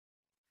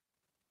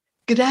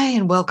G'day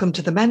and welcome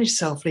to the Manage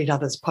Self, Lead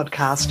Others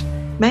podcast,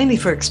 mainly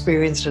for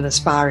experienced and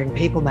aspiring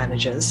people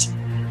managers.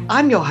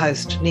 I'm your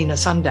host, Nina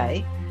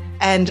Sunday,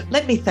 and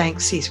let me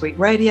thank C-Suite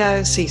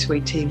Radio,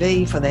 C-Suite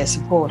TV for their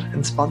support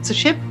and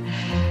sponsorship.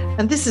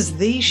 And this is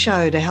the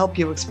show to help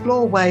you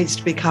explore ways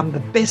to become the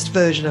best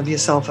version of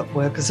yourself at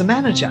work as a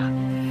manager.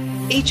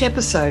 Each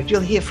episode,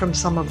 you'll hear from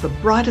some of the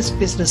brightest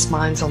business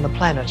minds on the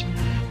planet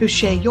who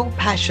share your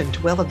passion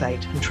to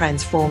elevate and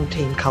transform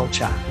team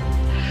culture.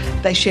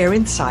 They share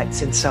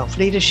insights in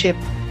self-leadership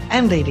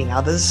and leading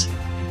others.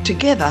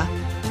 Together,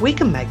 we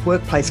can make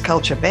workplace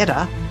culture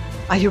better.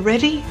 Are you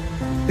ready?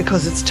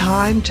 Because it's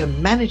time to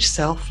manage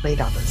self, lead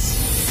others.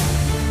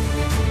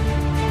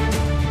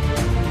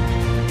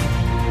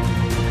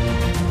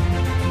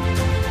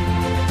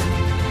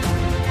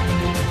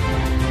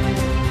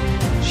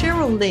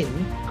 Cheryl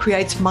Lynn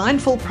creates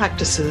mindful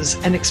practices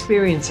and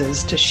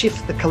experiences to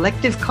shift the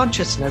collective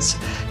consciousness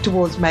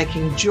towards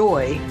making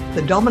joy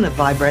the dominant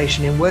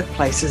vibration in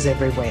workplaces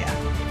everywhere.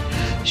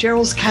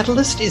 Cheryl's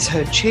catalyst is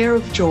her Chair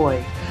of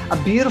Joy,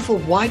 a beautiful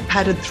white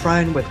padded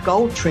throne with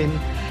gold trim.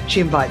 She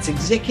invites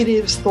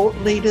executives, thought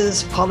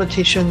leaders,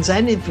 politicians,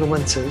 and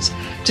influencers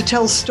to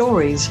tell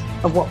stories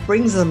of what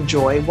brings them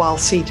joy while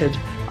seated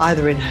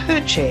either in her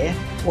chair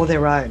or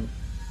their own.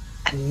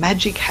 And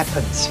magic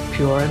happens,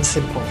 pure and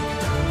simple.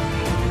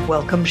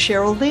 Welcome,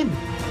 Cheryl Lynn.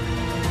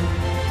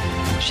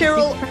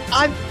 Cheryl,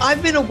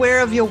 I've been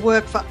aware of your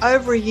work for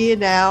over a year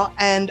now,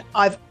 and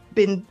I've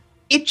been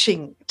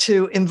itching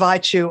to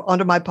invite you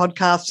onto my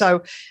podcast.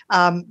 So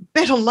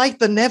better late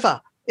than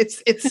never.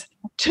 It's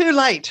too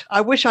late.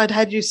 I wish I'd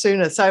had you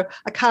sooner. So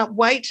I can't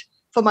wait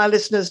for my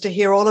listeners to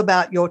hear all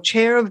about your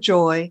Chair of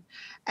Joy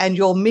and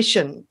your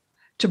mission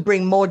to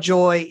bring more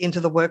joy into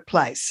the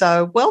workplace.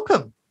 So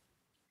welcome.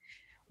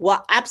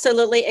 Well,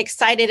 absolutely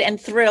excited and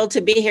thrilled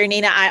to be here,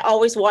 Nina. I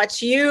always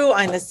watch you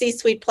on the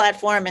C-Suite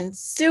platform and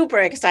super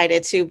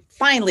excited to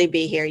finally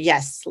be here.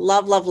 Yes,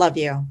 love, love, love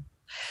you.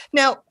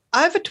 Now,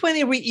 over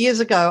 20 years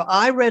ago,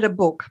 I read a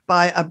book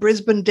by a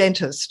Brisbane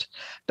dentist,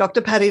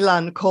 Dr. Paddy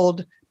Lunn,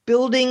 called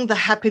Building the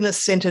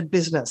Happiness-Centered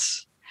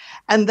Business.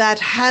 And that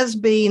has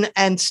been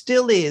and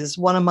still is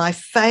one of my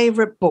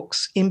favorite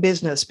books in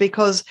business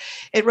because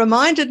it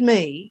reminded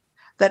me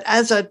that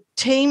as a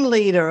team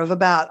leader of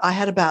I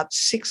had about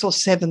 6 or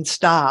 7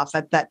 staff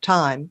at that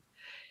time,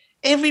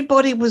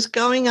 everybody was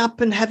going up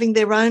and having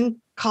their own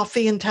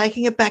coffee and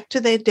taking it back to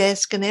their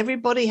desk, and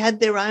everybody had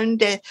their own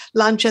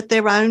lunch at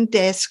their own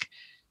desk.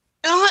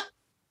 And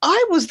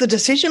I was the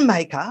decision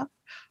maker.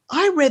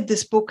 I read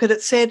this book and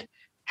it said,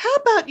 how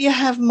about you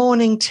have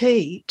morning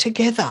tea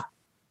together?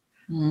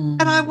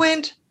 And I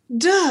went,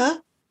 duh.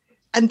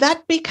 And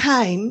that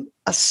became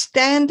a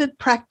standard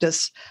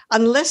practice,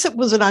 unless it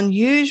was an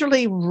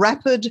unusually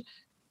rapid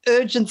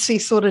urgency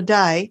sort of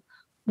day.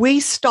 We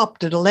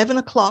stopped at 11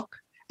 o'clock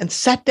and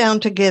sat down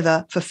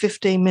together for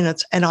 15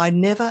 minutes, and I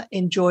never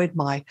enjoyed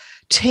my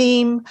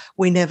team.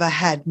 We never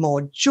had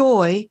more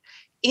joy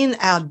in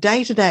our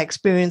day-to-day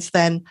experience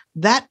than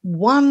that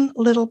one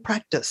little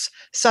practice.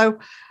 So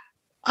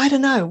I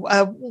don't know.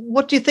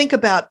 What do you think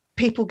about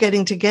people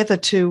getting together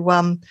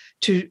to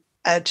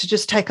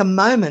just take a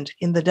moment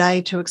in the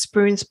day to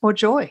experience more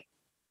joy?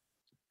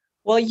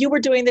 Well, you were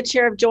doing the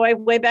Chair of Joy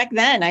way back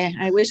then.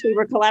 I wish we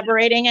were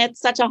collaborating at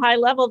such a high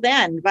level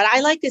then, but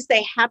I like to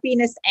say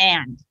happiness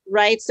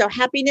right? So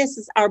happiness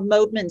is our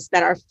moments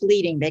that are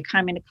fleeting. They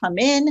come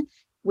in.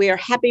 We are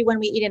happy when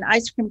we eat an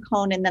ice cream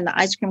cone and then the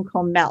ice cream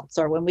cone melts,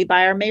 or when we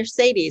buy our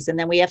Mercedes and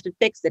then we have to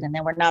fix it and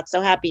then we're not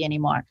so happy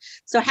anymore.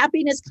 So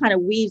happiness kind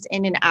of weaves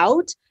in and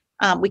out.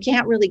 We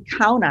can't really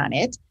count on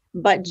it.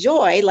 But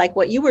joy, like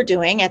what you were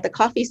doing at the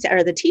coffee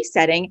or the tea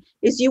setting,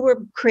 is you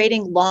were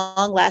creating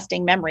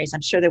long-lasting memories. I'm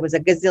sure there was a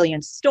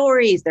gazillion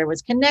stories. There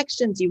was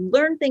connections. You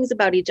learned things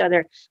about each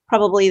other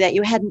probably that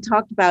you hadn't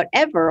talked about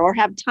ever or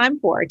have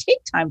time for or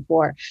take time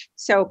for.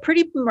 So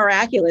pretty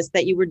miraculous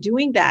that you were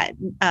doing that,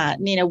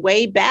 Nina,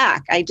 way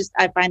back. I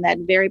find that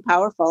very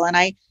powerful. And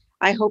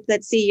I hope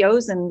that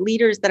CEOs and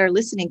leaders that are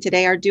listening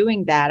today are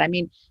doing that. I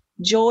mean,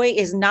 joy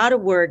is not a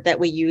word that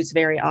we use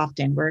very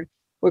often.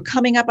 We're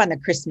coming up on the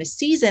Christmas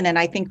season, and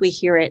I think we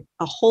hear it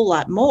a whole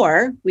lot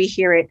more. We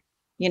hear it,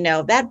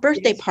 that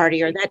birthday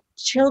party or that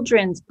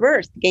children's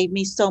birth gave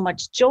me so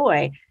much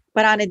joy.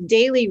 But on a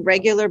daily,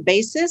 regular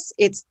basis,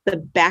 it's the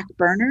back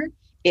burner.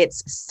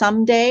 It's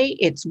someday,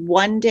 it's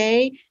one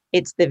day,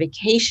 it's the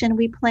vacation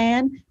we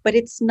plan, but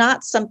it's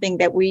not something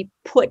that we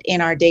put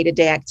in our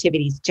day-to-day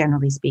activities,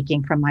 generally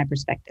speaking, from my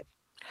perspective.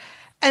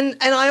 And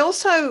I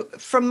also,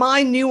 from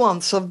my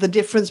nuance of the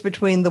difference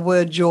between the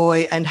word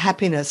joy and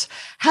happiness,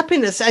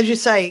 as you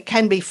say,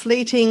 can be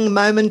fleeting,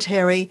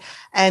 momentary,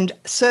 and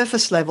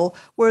surface level,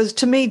 whereas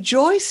to me,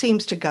 joy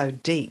seems to go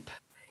deep.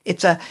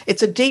 It's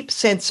a deep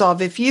sense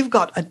of, if you've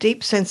got a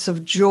deep sense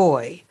of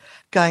joy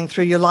going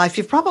through your life,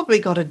 you've probably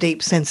got a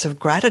deep sense of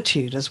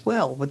gratitude as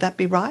well. Would that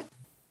be right?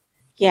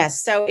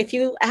 Yes. So if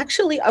you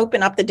actually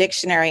open up the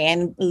dictionary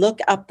and look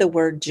up the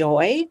word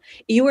joy,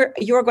 you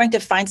are going to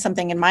find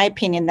something, in my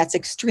opinion, that's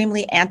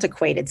extremely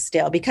antiquated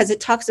still, because it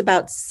talks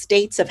about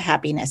states of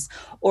happiness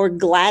or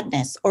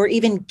gladness or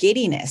even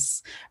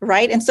giddiness,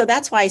 right? And so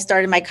that's why I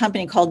started my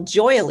company called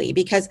Joyly,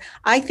 because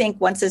I think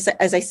once,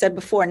 as I said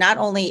before, not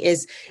only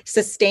is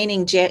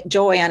sustaining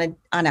joy on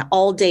an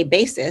all day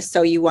basis,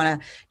 so you want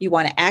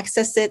to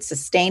access it,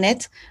 sustain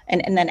it,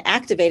 and then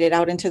activate it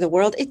out into the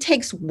world. It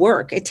takes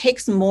work. It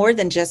takes more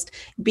than just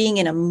being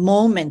in a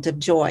moment of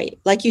joy.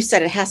 Like you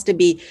said, it has to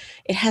be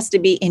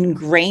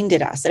ingrained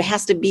in us. It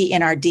has to be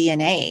in our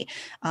DNA.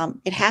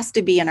 It has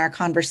to be in our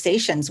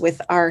conversations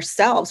with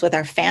ourselves, with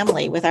our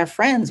family, with our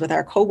friends, with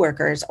our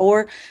coworkers.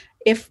 Or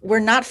if we're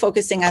not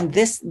focusing on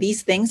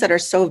these things that are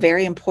so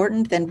very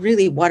important, then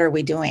really, what are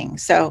we doing?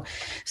 So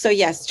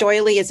yes,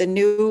 joyly is a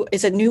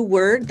new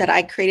word that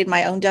I created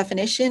my own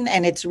definition,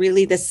 and it's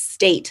really the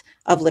state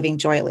of living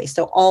joyly.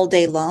 So all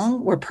day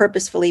long, we're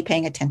purposefully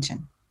paying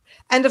attention.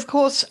 And of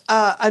course,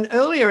 an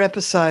earlier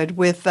episode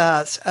with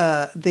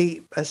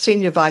the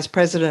Senior Vice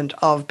President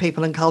of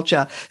People and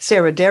Culture,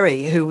 Sarah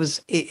Derry, who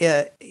was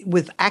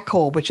with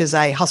Accor, which is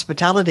a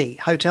hospitality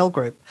hotel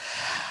group.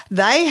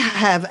 They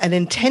have an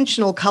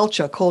intentional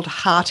culture called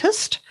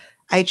Heartist,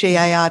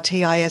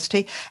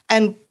 HEARTIST.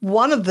 And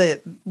one of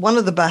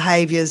the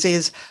behaviors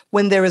is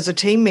when there is a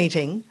team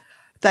meeting,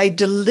 they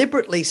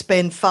deliberately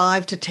spend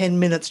 5 to 10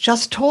 minutes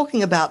just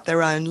talking about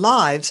their own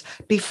lives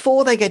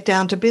before they get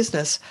down to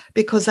business,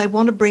 because they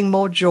want to bring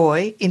more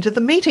joy into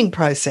the meeting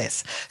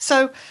process.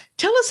 So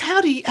tell us, how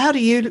do you,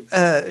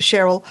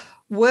 Cheryl,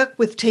 work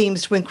with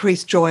teams to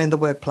increase joy in the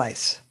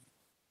workplace?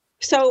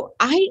 So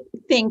I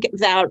think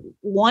that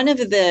one of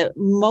the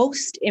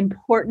most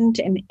important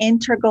and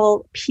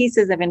integral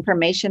pieces of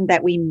information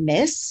that we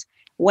miss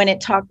when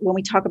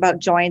we talk about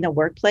joy in the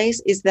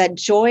workplace is that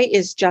joy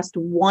is just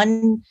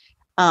one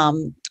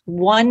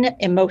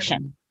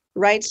emotion,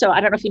 right? So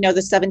I don't know if you know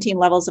the 17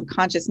 levels of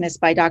consciousness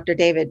by Dr.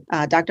 David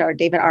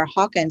R.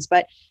 Hawkins,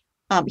 but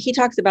he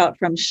talks about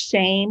from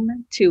shame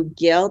to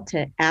guilt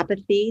to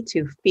apathy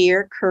to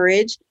fear,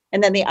 courage,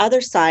 and then the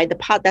other side,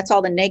 that's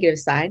all the negative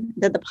side.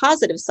 The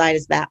positive side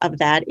is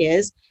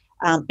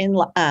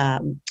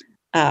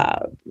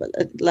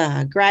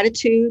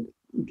gratitude,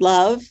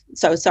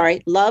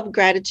 love,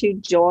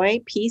 gratitude, joy,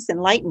 peace,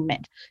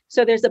 enlightenment.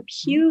 So there's a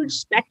huge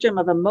spectrum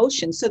of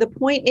emotions. So the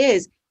point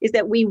is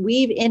that we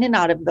weave in and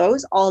out of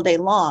those all day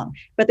long.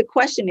 But the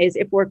question is,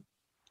 if we're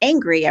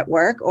angry at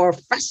work or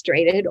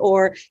frustrated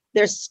or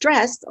there's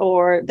stress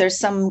or there's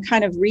some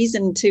kind of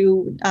reason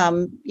to,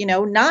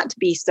 not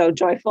be so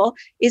joyful,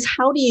 is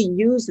how do you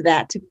use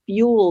that to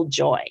fuel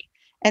joy?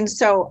 And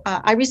so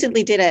I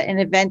recently did an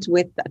event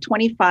with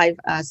 25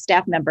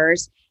 staff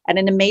members at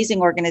an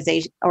amazing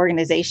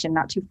organization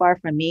not too far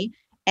from me.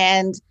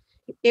 And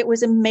it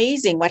was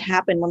amazing what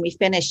happened when we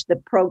finished the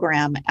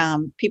program.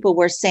 People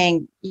were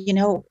saying,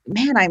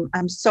 man,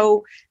 I'm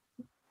so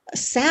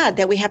sad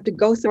that we have to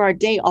go through our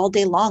day all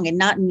day long and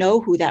not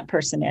know who that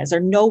person is or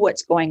know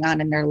what's going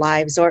on in their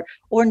lives or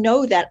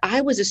know that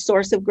I was a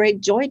source of great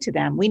joy to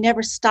them. We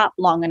never stopped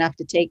long enough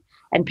to take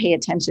and pay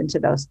attention to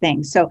those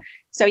things.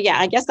 So yeah,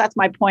 I guess that's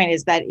my point,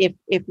 is that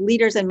if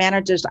leaders and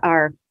managers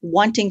are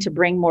wanting to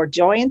bring more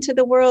joy into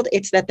the world,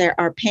 it's that they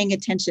are paying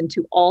attention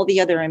to all the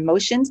other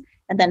emotions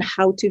and then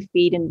how to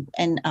feed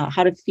and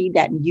how to feed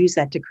that and use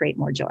that to create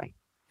more joy.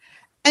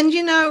 And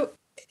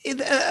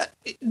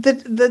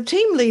the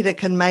team leader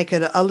can make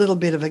it a little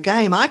bit of a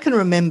game. I can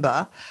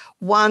remember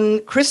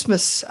one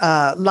Christmas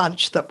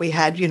lunch that we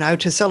had,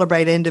 to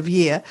celebrate end of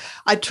year.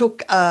 I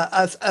took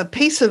a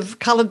piece of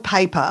coloured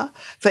paper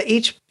for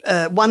each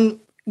one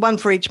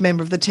for each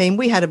member of the team.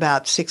 We had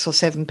about 6 or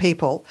 7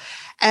 people,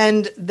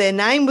 and their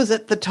name was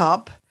at the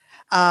top.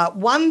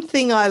 One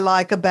thing I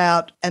like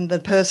about, and the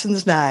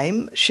person's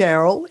name,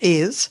 Cheryl,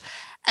 is.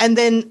 And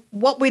then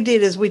what we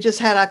did is we just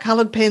had our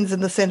coloured pens in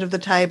the centre of the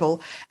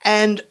table,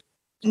 and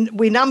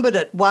we numbered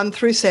it 1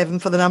 through 7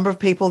 for the number of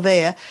people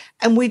there.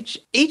 And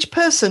each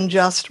person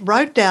just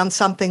wrote down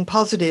something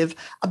positive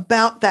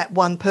about that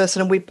one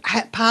person, and we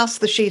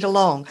passed the sheet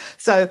along.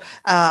 So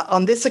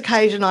on this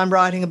occasion, I'm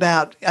writing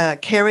about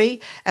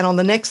Kerry, and on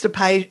the next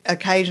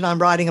occasion,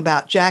 I'm writing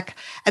about Jack.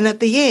 And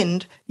at the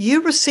end,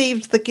 you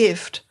received the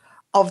gift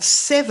of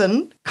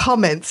 7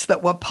 comments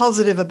that were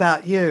positive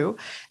about you.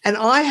 And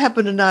I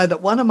happen to know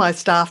that one of my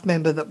staff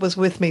member that was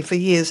with me for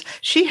years,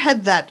 she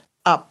had that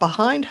up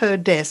behind her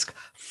desk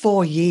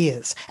for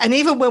years. And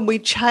even when we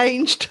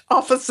changed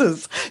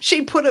offices,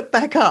 she put it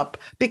back up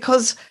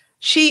because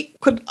she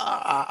could,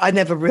 I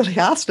never really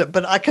asked her,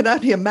 but I can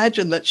only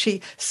imagine that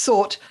she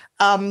sought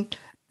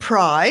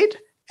pride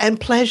and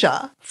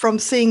pleasure from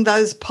seeing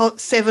those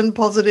 7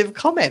 positive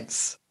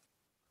comments.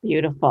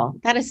 Beautiful.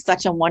 That is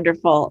such a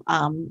wonderful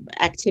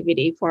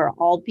activity for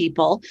all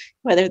people,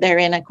 whether they're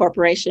in a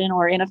corporation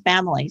or in a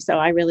family. So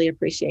I really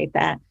appreciate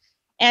that.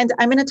 And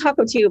I'm going to talk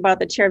to you about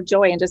the Chair of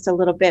Joy in just a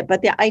little bit.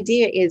 But the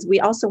idea is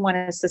we also want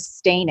to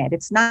sustain it.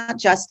 It's not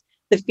just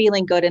the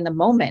feeling good in the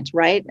moment,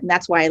 right? And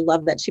that's why I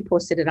love that she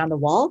posted it on the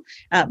wall.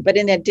 But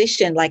in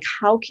addition, like,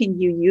 how can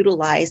you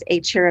utilize a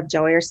chair of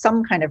joy or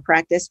some kind of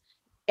practice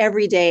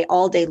every day,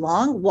 all day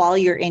long, while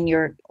you're in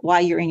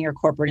your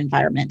corporate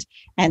environment?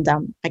 And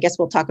I guess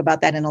we'll talk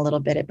about that in a little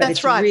bit. But that's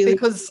it's right, really,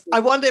 because I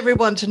want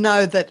everyone to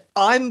know that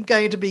I'm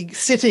going to be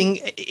sitting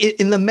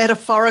in the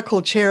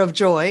metaphorical chair of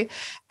joy,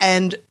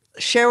 and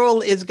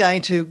Cheryl is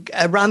going to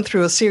run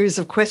through a series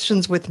of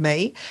questions with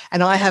me,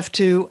 and I have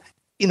to,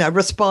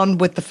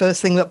 respond with the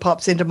first thing that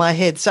pops into my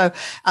head. So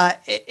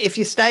if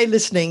you stay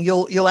listening,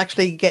 you'll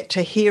actually get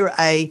to hear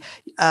an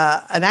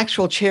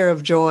actual chair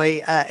of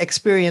joy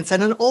experience.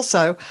 And then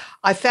also,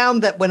 I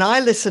found that when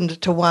I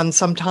listened to one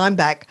some time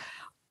back,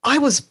 I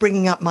was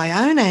bringing up my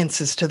own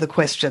answers to the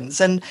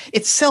questions, and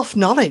it's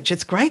self-knowledge.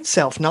 It's great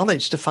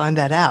self-knowledge to find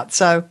that out.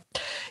 So,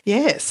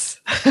 yes.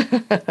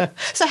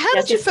 So how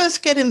did you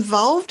first get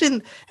involved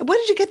in, where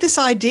did you get this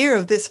idea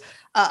of this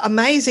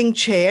amazing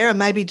chair, and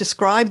maybe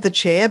describe the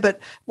chair, but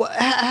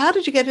how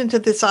did you get into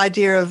this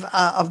idea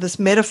of this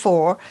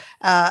metaphor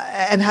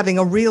and having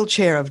a real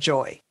chair of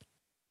joy?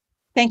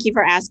 Thank you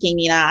for asking,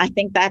 Nina. I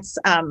think that's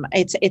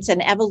it's an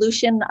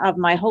evolution of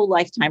my whole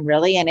lifetime,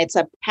 really, and it's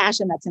a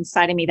passion that's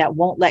inside of me that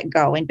won't let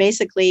go. And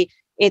basically,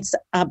 it's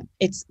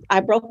I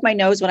broke my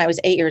nose when I was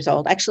 8 years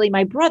old. Actually,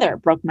 my brother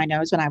broke my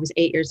nose when I was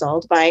 8 years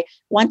old by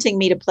wanting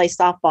me to play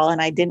softball,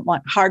 and I didn't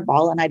want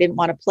hardball, and I didn't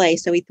want to play,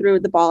 so he threw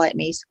the ball at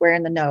me square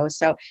in the nose.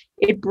 So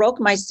it broke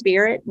my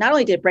spirit. Not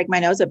only did it break my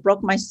nose, it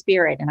broke my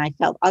spirit, and I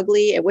felt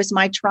ugly. It was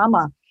my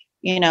trauma.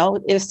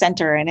 It was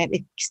center, and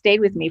it stayed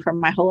with me for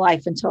my whole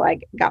life until I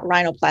got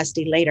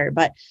rhinoplasty later.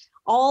 But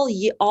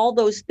all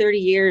those 30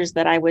 years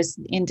that I was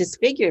in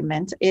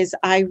disfigurement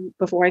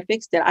before I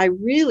fixed it, I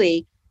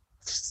really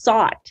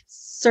sought,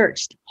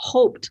 searched,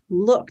 hoped,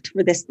 looked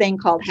for this thing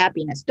called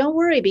happiness. Don't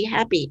worry, be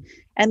happy.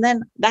 And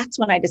then that's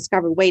when I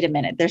discovered, wait a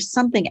minute, there's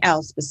something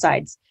else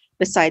besides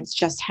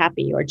just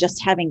happy or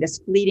just having this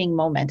fleeting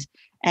moment.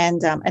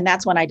 And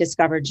that's when I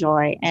discovered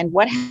joy. And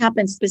what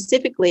happened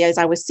specifically is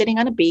I was sitting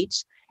on a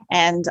beach,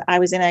 and I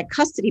was in a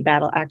custody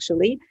battle,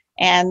 actually.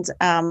 And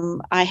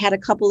I had a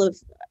couple of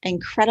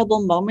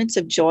incredible moments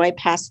of joy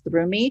pass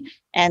through me.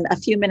 And a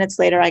few minutes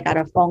later, I got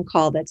a phone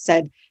call that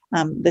said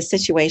the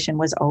situation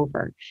was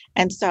over.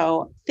 And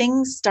so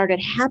things started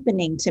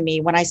happening to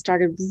me when I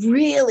started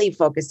really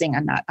focusing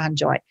on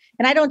joy.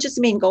 And I don't just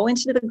mean go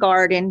into the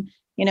garden,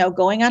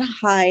 going on a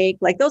hike.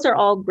 Like, those are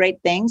all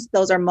great things.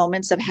 Those are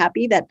moments of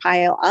happy that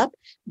pile up.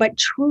 But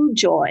true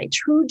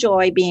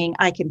joy being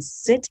I can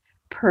sit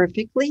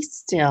perfectly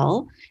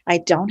still. I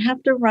don't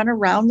have to run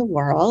around the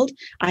world.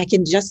 I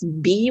can just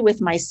be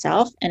with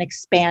myself and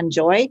expand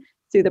joy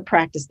through the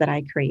practice that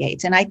I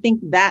create. And I think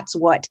that's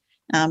what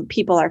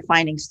people are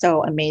finding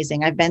so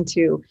amazing. I've been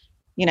to,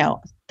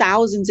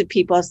 thousands of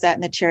people have sat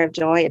in the chair of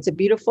joy.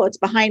 It's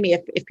behind me.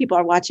 If people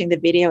are watching the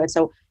video,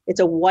 it's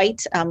a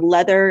white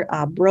leather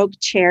broke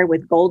chair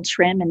with gold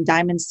trim and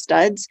diamond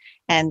studs.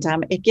 And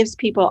it gives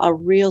people a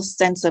real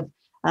sense of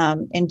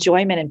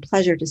enjoyment and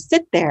pleasure to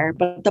sit there.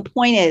 But the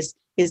point is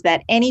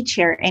that any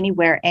chair,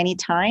 anywhere,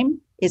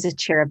 anytime is a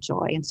chair of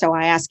joy. And so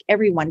I ask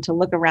everyone to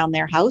look around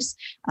their house,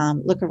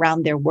 look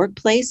around their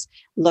workplace,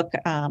 look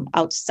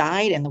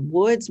outside in the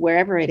woods,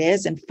 wherever it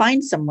is, and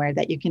find somewhere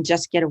that you can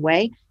just get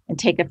away and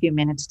take a few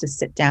minutes to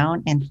sit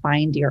down and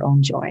find your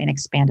own joy and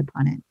expand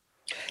upon it.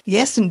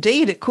 Yes,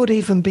 indeed. It could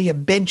even be a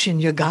bench in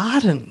your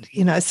garden,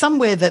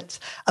 somewhere that's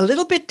a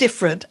little bit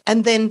different.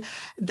 And then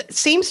it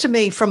seems to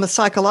me, from a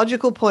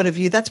psychological point of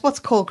view, that's what's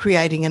called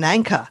creating an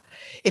anchor.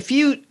 If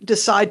you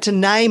decide to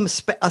name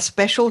a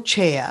special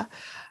chair,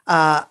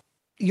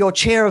 your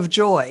chair of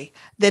joy,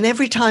 then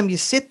every time you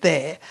sit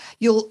there,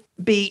 you'll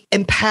be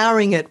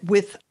empowering it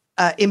with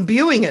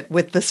imbuing it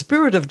with the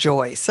spirit of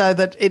joy, so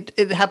that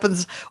it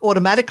happens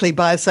automatically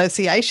by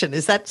association.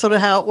 Is that sort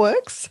of how it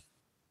works?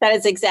 That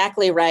is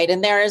exactly right.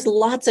 And there is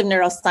lots of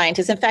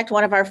neuroscientists. In fact,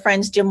 one of our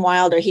friends, Jim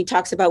Wilder, he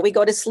talks about we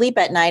go to sleep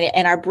at night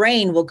and our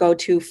brain will go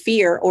to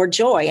fear or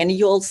joy. And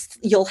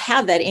you'll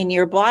have that in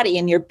your body,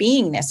 in your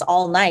beingness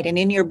all night and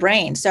in your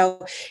brain.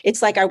 So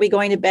it's like, are we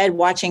going to bed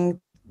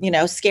watching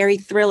scary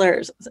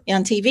thrillers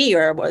on TV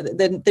or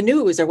the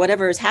news or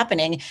whatever is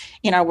happening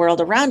in our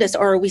world around us?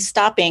 Or are we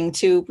stopping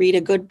to read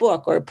a good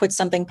book or put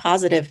something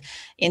positive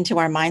into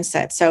our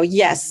mindset? So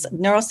yes,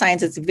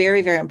 neuroscience is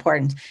very, very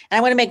important. And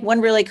I want to make one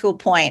really cool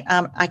point.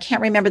 I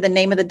can't remember the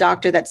name of the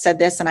doctor that said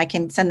this, and I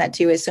can send that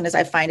to you as soon as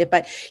I find it.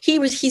 But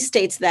he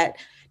states that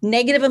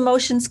negative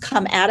emotions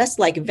come at us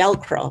like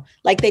Velcro,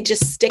 like they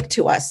just stick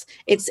to us.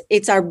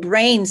 It's our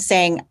brain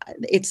saying,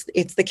 it's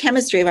the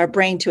chemistry of our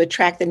brain to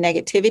attract the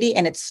negativity,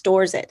 and it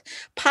stores it.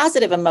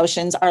 Positive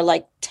emotions are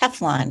like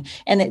Teflon,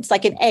 and it's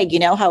like an egg,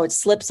 how it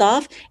slips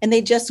off and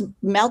they just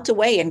melt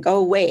away and go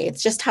away.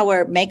 It's just how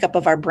our makeup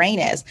of our brain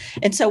is.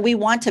 And so we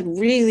want to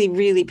really,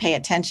 really pay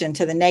attention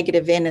to the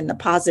negative in and the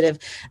positive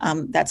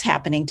that's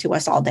happening to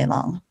us all day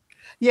long.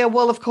 Yeah,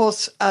 well, of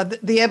course,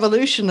 the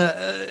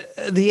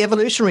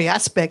evolutionary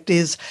aspect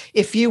is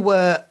if you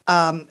were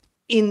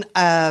in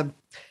a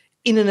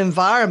in an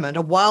environment,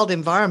 a wild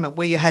environment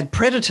where you had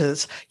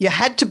predators, you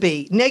had to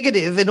be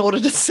negative in order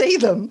to see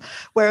them.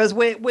 Whereas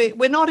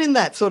we're not in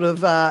that sort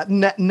of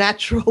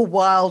natural,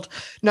 wild,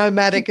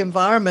 nomadic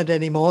environment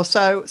anymore.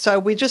 So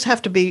we just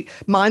have to be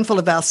mindful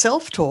of our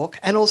self-talk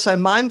and also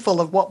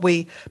mindful of what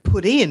we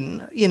put in,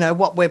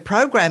 what we're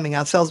programming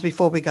ourselves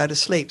before we go to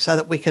sleep, so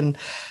that we can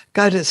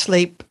go to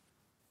sleep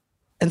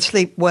and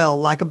sleep well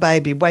like a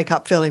baby, wake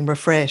up feeling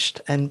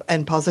refreshed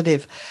and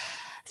positive.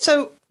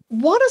 So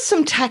what are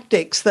some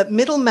tactics that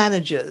middle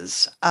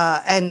managers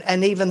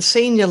and even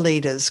senior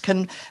leaders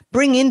can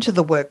bring into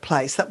the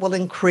workplace that will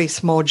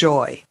increase more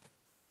joy?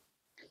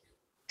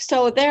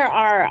 So there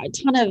are a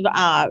ton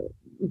of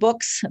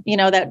books,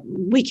 that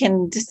we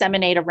can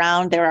disseminate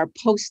around. There are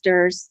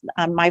posters.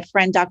 My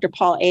friend, Dr.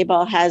 Paul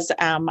Abel, has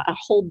a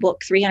whole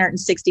book,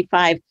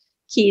 365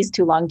 Keys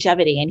to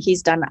Longevity, and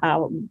he's done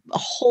a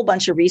whole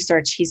bunch of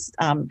research. He's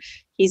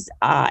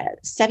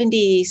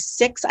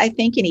 76, I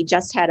think, and he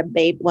just had a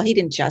baby. Well, he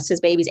didn't just, his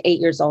baby's 8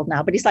 years old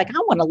now, but he's like, I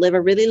want to live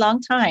a really long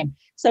time.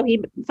 So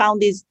he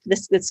found this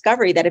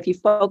discovery that if you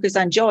focus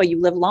on joy, you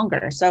live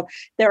longer. So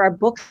there are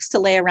books to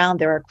lay around.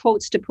 There are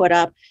quotes to put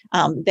up.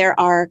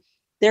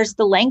 There's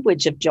the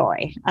language of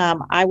joy.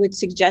 I would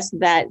suggest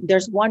that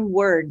there's one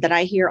word that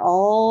I hear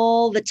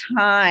all the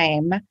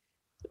time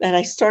that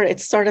it's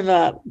sort of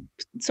a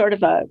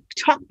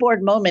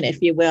chalkboard moment,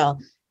 if you will.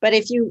 But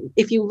if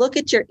you look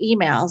at your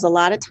emails a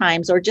lot of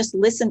times, or just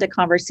listen to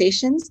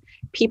conversations,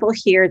 people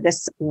hear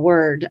this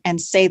word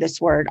and say this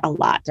word a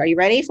lot. Are you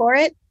ready for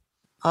it?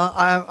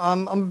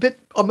 I'm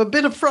a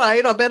bit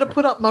afraid. I better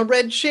put up my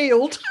red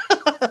shield.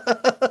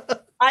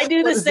 I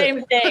do the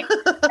same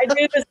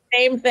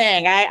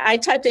thing. I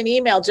typed an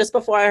email just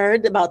before I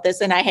heard about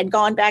this, and I had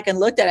gone back and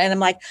looked at it, and I'm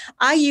like,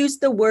 I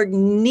used the word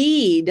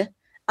need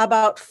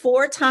about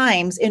 4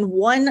 times in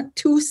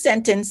 1-2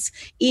 sentence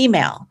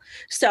email.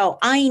 So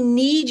I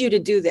need you to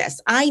do this.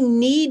 I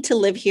need to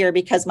live here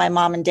because my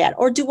mom and dad,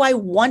 or do I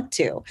want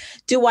to?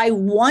 Do I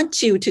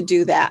want you to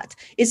do that?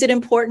 Is it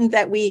important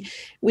that we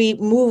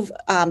move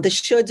the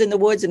shoulds and the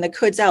woulds and the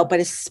coulds out,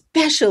 but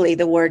especially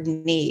the word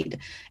need?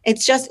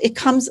 It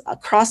comes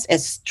across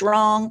as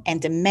strong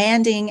and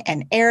demanding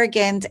and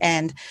arrogant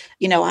and,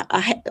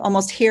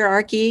 almost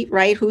hierarchy,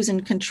 right? Who's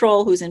in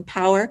control, who's in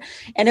power.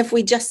 And if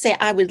we just say,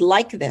 I would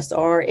like this,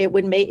 or it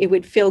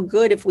would feel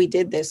good if we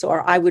did this,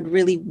 or I would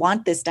really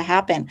want this to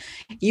happen,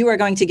 you are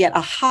going to get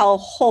a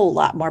whole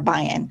lot more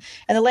buy-in.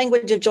 And the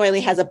language of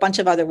joy has a bunch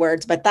of other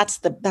words, but that's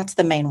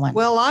the main one.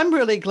 Well, I'm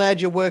really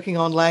glad you're working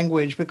on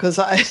language, because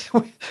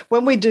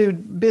when we do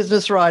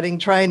business writing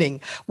training,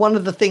 one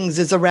of the things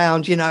is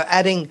around,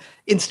 adding,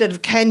 instead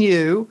of can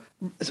you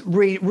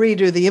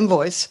redo the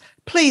invoice,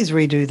 please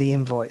redo the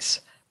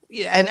invoice.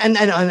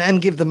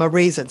 And give them a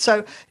reason.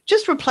 So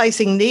just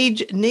replacing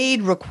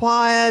need,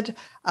 required,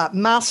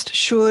 must,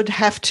 should,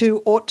 have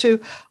to, ought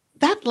to.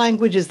 That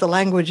language is the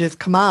language of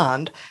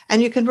command,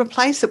 and you can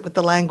replace it with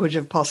the language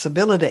of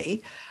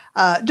possibility,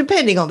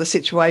 depending on the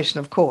situation,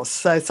 of course.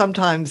 So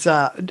sometimes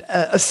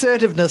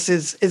assertiveness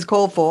is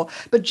called for,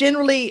 but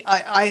generally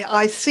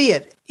I see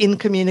it in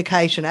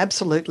communication.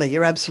 Absolutely.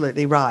 You're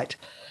absolutely right.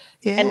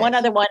 Yeah. And one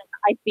other one,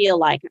 I feel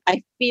like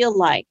that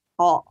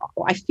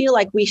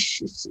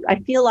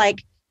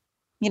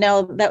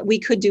we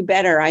could do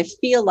better. I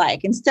feel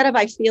like, instead of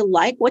I feel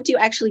like, what do you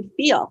actually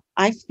feel?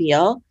 I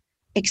feel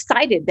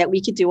excited that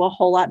we could do a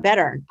whole lot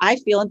better. I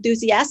feel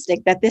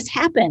enthusiastic that this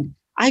happened.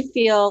 I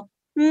feel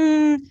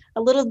a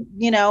little,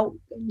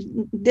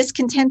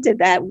 discontented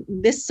that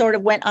this sort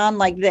of went on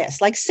like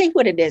this. Like, say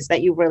what it is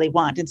that you really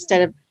want,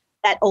 instead of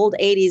that old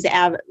 80s,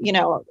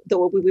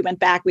 we went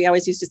back, we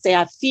always used to say,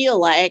 I feel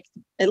like.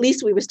 At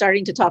least we were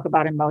starting to talk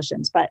about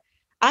emotions, but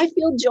I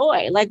feel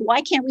joy. Like,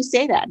 why can't we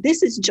say that?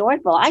 This is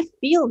joyful. I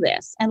feel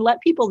this, and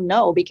let people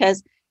know,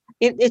 because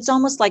it's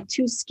almost like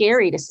too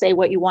scary to say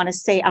what you want to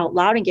say out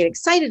loud and get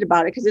excited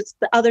about it, because it's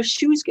the other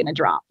shoe's going to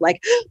drop.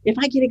 Like, if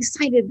I get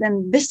excited,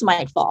 then this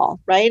might fall,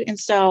 right? And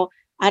so,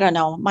 I don't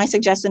know. My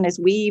suggestion is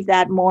weave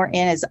that more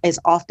in as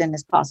often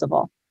as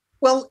possible.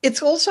 Well,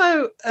 it's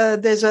also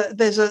there's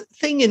a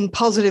thing in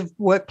positive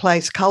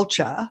workplace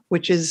culture,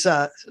 which is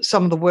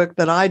some of the work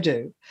that I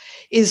do,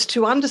 is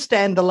to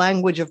understand the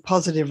language of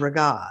positive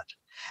regard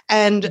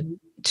and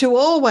to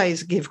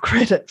always give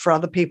credit for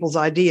other people's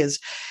ideas.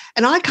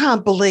 And I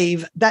can't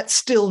believe that's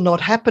still not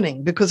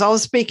happening, because I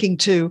was speaking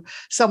to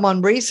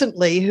someone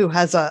recently who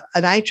has an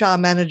HR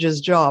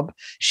manager's job.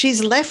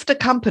 She's left a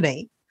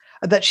company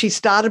that she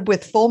started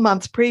with 4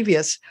 months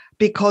previous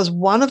because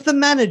one of the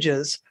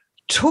managers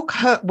took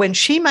her, when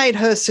she made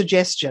her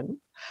suggestion,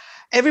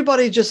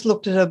 everybody just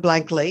looked at her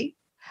blankly.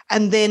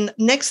 And then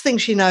next thing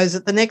she knows,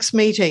 at the next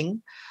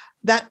meeting,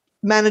 that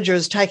manager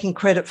is taking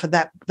credit for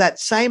that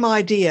same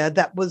idea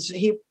that was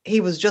he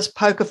was just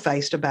poker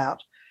faced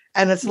about.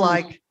 And it's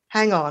like,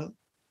 hang on,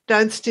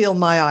 don't steal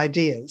my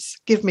ideas.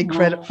 Give me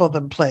credit for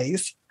them,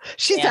 please.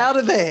 She's out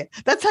of there.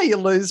 That's how you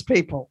lose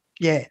people.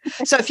 Yeah.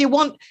 So if you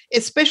want,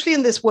 especially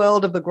in this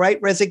world of the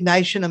great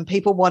resignation and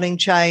people wanting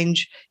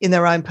change in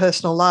their own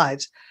personal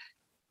lives,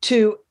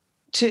 to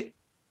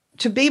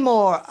to be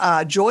more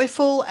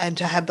joyful and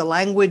to have the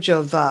language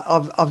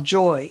of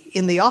joy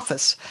in the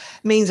office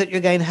means that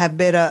you're going to have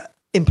better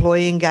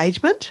employee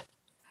engagement,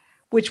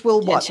 which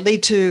will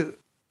lead to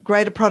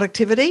greater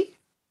productivity,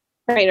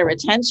 greater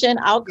retention,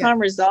 outcome,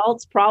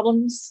 results,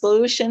 problems,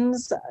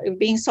 solutions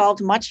being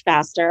solved much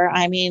faster.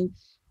 I mean,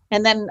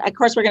 and then of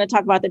course we're going to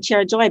talk about the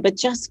chair of joy, but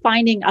just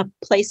finding a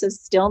place of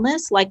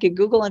stillness, like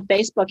Google and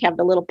Facebook have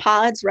the little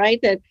pods,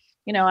 right? That,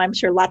 I'm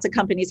sure lots of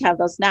companies have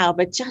those now,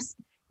 but just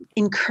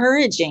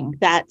encouraging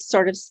that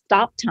sort of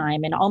stop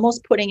time and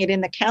almost putting it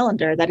in the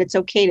calendar that it's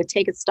okay to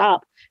take a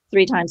stop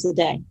 3 times a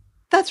day.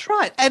 That's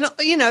right. And,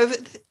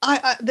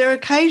 there are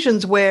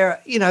occasions where,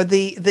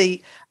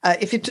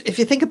 if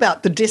you think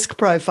about the DISC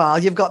profile,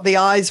 you've got the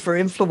eyes for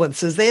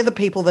influencers. They're the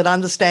people that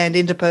understand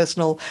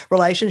interpersonal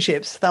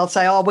relationships. They'll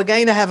say, oh, we're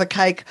going to have a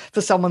cake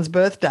for someone's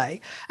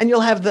birthday. And you'll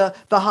have the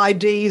high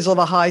Ds or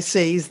the high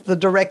Cs, the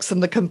directs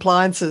and the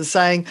compliances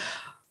saying,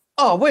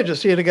 oh, we're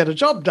just here to get a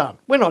job done.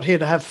 We're not here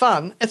to have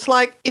fun. It's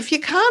like, if you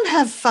can't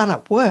have fun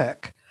at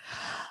work,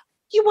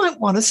 you won't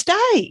want to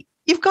stay.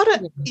 You've got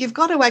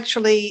to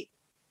actually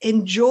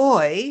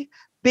enjoy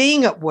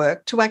being at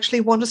work to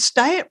actually want to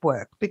stay at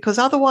work, because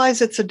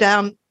otherwise it's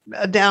a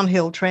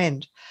downhill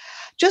trend.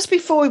 Just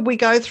before we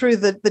go through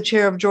the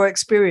Chair of Joy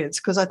experience,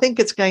 because I think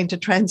it's going to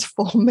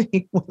transform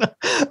me,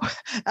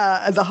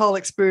 the whole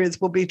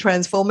experience will be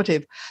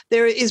transformative.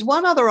 There is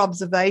one other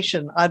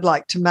observation I'd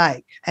like to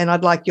make, and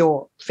I'd like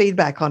your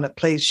feedback on it,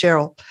 please,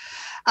 Cheryl.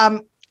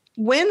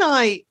 When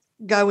I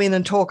go in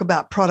and talk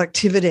about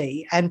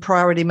productivity and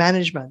priority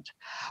management,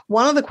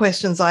 one of the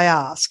questions I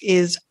ask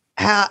is,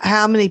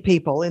 how many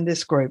people in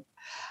this group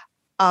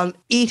are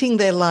eating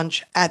their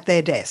lunch at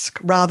their desk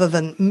rather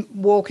than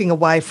walking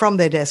away from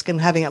their desk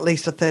and having at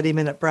least a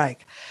 30-minute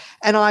break?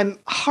 And I'm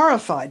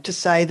horrified to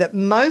say that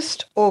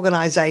most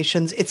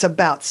organizations, it's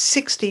about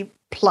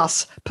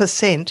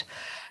 60+%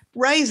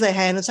 raise their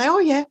hand and say, oh,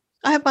 yeah,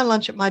 I have my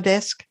lunch at my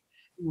desk.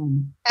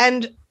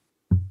 And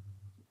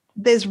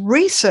there's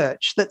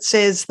research that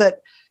says that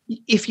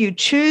if you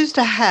choose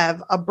to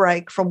have a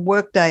break from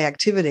workday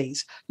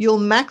activities, you'll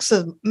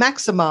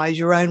maximize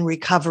your own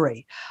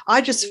recovery.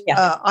 I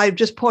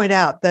just point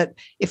out that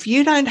if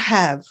you don't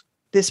have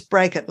this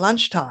break at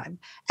lunchtime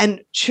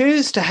and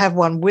choose to have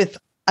one with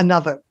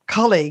another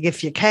colleague,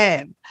 if you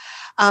can,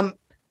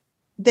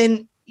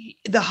 then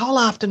the whole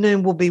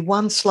afternoon will be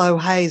one slow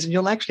haze, and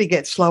you'll actually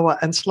get slower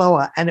and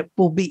slower, and it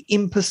will be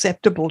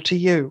imperceptible to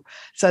you.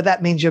 So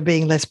that means you're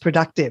being less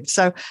productive.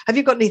 So have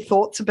you got any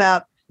thoughts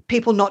about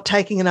people not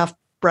taking enough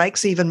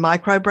breaks, even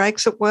micro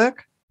breaks at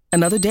work?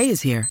 Another day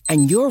is here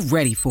and you're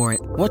ready for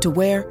it. What to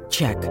wear?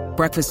 Check.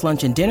 Breakfast,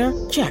 lunch, and dinner?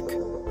 Check.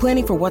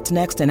 Planning for what's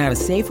next and how to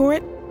save for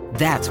it?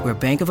 That's where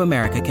Bank of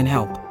America can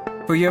help.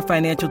 For your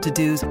financial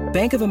to-dos,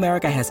 Bank of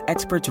America has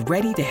experts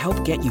ready to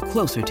help get you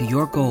closer to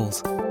your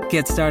goals.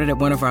 Get started at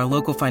one of our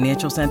local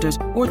financial centers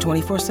or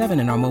 24/7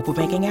 in our mobile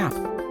banking app.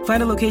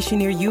 Find a location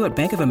near you at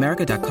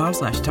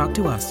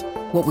bankofamerica.com/talktous.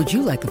 What would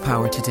you like the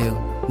power to do?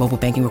 Mobile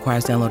banking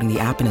requires downloading the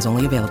app and is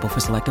only available for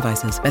select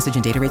devices. Message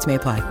and data rates may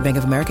apply. Bank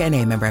of America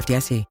NA, member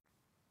FDIC.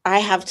 I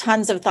have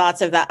tons of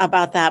thoughts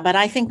about that, but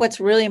I think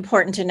what's really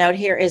important to note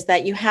here is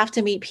that you have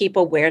to meet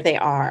people where they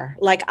are.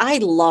 Like, I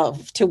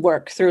love to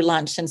work through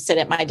lunch and sit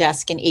at my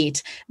desk and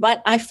eat,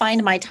 but I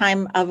find my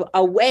time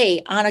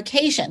away on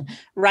occasion,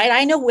 right?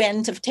 I know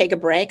when to take a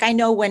break. I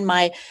know when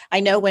my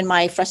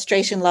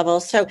frustration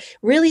levels. So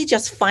really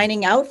just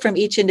finding out from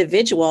each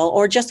individual,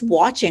 or just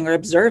watching or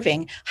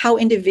observing how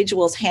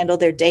individuals handle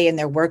their day and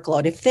their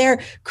workload. If they're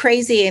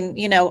crazy and,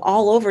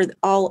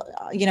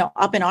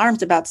 up in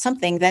arms about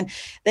something, then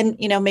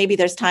maybe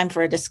there's time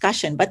for a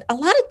discussion. But a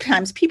lot of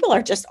times people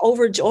are just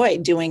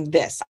overjoyed doing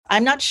this.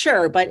 I'm not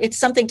sure, but it's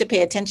something to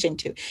pay attention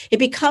to. It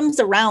becomes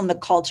around the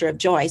culture of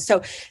joy.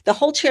 So the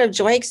whole Chair of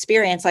Joy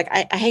experience, like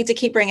I hate to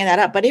keep bringing that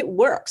up, but it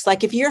works.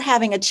 Like if you're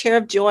having a Chair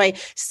of Joy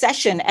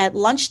session at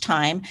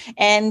lunchtime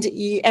and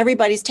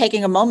everybody's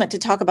taking a moment to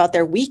talk about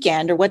their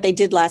weekend or what they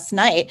did last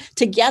night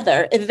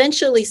together,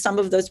 eventually some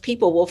of those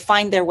people will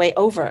find their way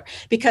over,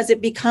 because it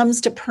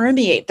becomes to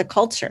permeate the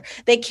culture.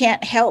 They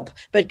can't help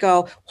but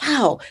go,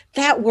 wow,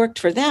 that worked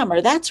for them,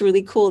 or that's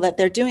really cool that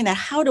they're doing that.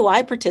 How do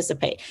I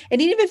participate?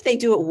 And even if they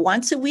do it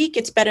once a week,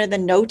 it's better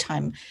than no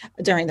time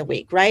during the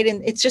week, right?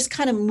 And it's just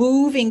kind of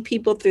moving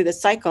people through the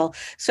cycle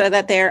so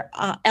that they're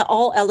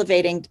all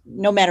elevating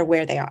no matter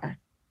where they are.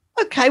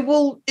 Okay,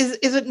 well, is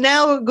it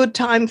now a good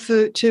time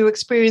to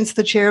experience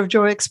the Chair of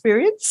Joy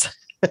experience?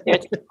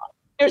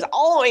 There's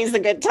always a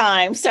good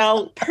time.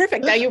 So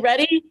perfect. Are you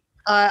ready?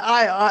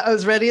 I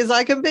as ready as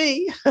I can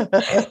be.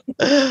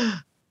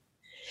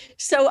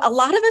 So a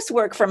lot of us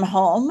work from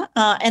home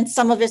and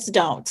some of us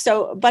don't.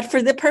 So, but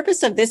for the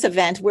purpose of this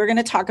event, we're going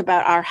to talk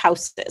about our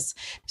houses.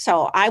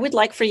 So I would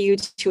like for you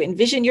to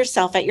envision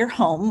yourself at your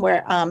home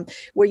where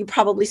you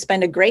probably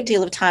spend a great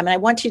deal of time. And I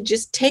want you to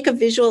just take a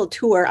visual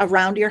tour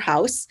around your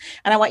house.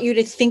 And I want you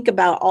to think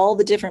about all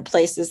the different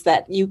places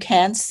that you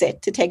can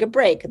sit to take a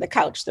break, the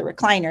couch, the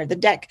recliner, the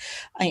deck,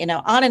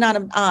 on and on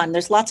and on.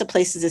 There's lots of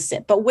places to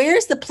sit. But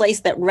where's the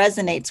place that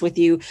resonates with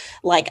you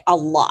like a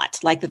lot?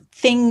 Like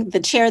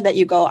the chair that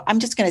you go, I'm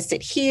just going to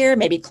sit here,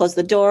 maybe close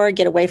the door,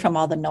 get away from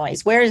all the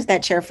noise. Where is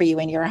that chair for you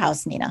in your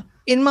house, Nina?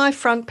 In my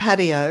front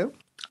patio,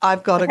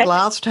 I've got a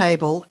glass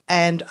table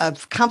and a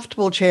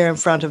comfortable chair in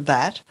front of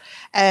that.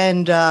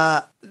 And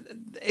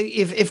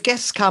if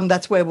guests come,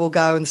 that's where we'll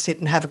go and sit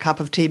and have a cup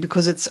of tea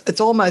because it's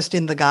almost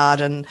in the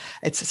garden.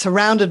 It's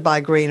surrounded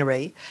by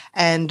greenery.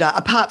 And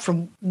apart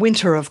from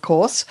winter, of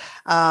course,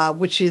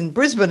 which in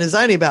Brisbane is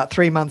only about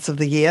 3 months of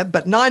the year,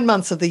 but 9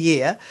 months of the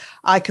year,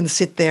 I can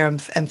sit there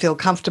and feel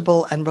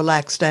comfortable and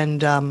relaxed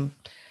and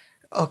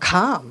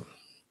calm,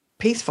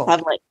 peaceful.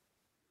 Lovely.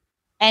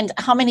 And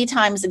how many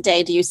times a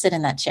day do you sit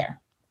in that chair?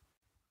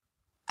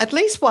 At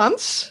least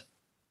once.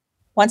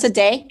 Once a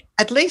day?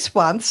 At least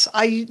once.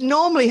 I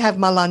normally have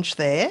my lunch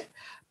there.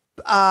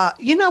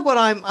 You know what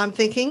I'm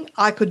thinking?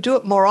 I could do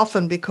it more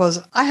often because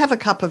I have a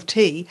cup of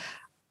tea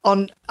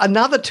on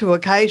another 2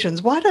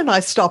 occasions. Why don't I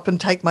stop and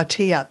take my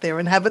tea out there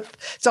and have it?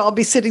 So I'll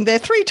be sitting there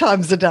 3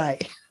 times a day.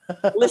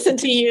 Listen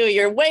to you.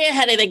 You're way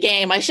ahead of the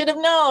game. I should have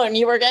known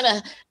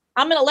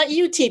I'm going to let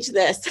you teach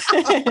this.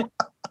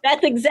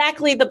 That's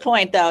exactly the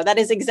point, though. That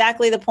is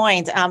exactly the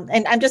point.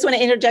 And I just want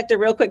to interject a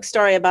real quick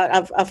story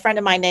about a friend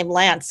of mine named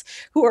Lance,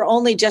 who are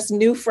only just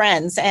new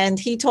friends. And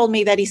he told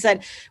me that he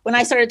said, when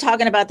I started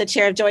talking about the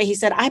Chair of Joy, he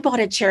said, I bought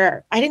a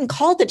chair. I didn't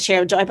call it the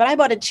Chair of Joy, but I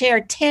bought a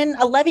chair 10,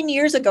 11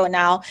 years ago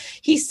now,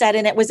 he said,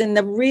 and it was in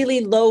the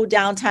really low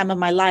downtime of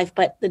my life.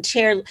 But the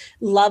chair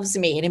loves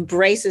me. It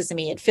embraces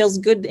me. It feels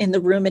good in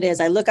the room it is.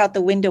 I look out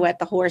the window at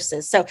the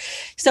horses. So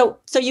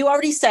you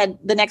already said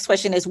the next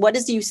question is, what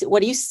do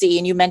you see?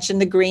 And you mentioned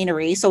the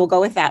greenery. So we'll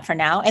go with that for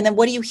now. And then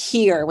what do you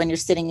hear when you're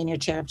sitting in your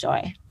chair of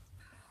joy?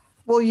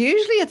 Well,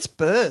 usually it's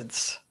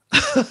birds.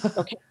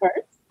 Okay,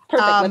 birds.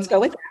 Perfect. Let's go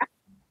with that.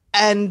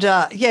 And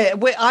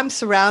I'm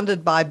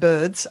surrounded by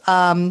birds.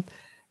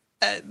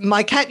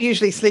 My cat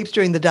usually sleeps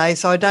during the day,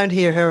 so I don't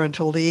hear her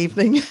until the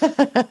evening.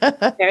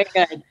 Very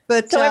good.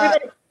 But so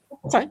everybody,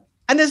 sorry.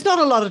 And there's not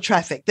a lot of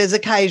traffic. There's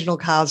occasional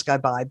cars go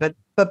by, but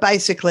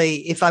basically,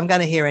 if I'm going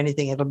to hear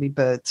anything, it'll be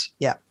birds.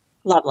 Yeah.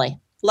 Lovely.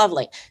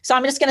 Lovely. So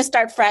I'm just going to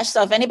start fresh.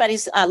 So if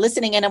anybody's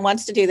listening in and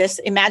wants to do this,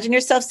 imagine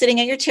yourself sitting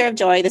at your chair of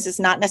joy. This is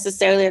not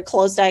necessarily a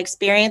closed eye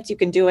experience. You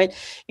can do it,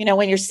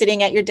 when you're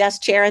sitting at your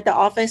desk chair at the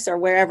office or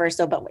wherever.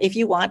 So, but if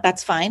you want,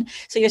 that's fine.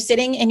 So you're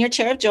sitting in your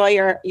chair of joy.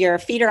 Your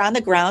feet are on the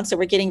ground. So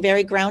we're getting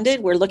very grounded.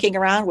 We're looking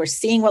around. We're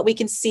seeing what we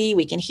can see.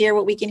 We can hear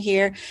what we can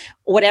hear.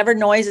 Whatever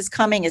noise is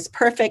coming is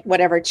perfect.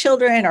 Whatever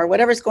children or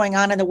whatever's going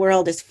on in the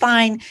world is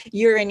fine.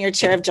 You're in your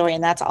chair of joy,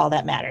 and that's all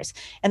that matters.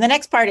 And the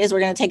next part is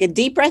we're going to take a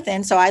deep breath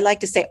in. So I like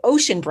to say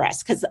ocean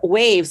breaths because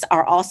waves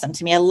are awesome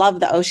to me. I love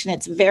the ocean.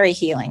 It's very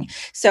healing.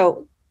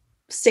 So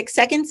 6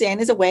 seconds in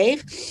is a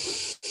wave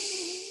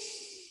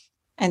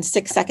and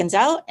 6 seconds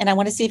out. And I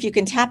want to see if you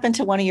can tap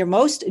into one of your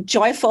most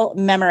joyful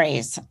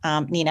memories,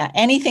 Nina.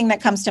 Anything that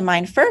comes to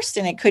mind first,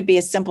 and it could be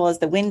as simple as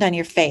the wind on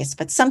your face,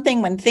 but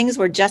something when things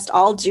were just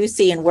all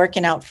juicy and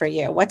working out for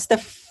you. What's the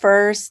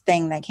first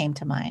thing that came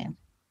to mind?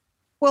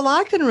 Well,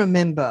 I can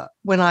remember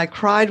when I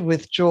cried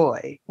with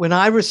joy, when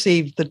I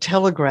received the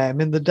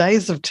telegram in the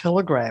days of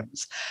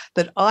telegrams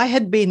that I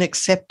had been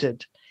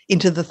accepted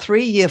into the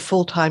 3-year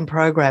full-time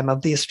program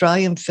of the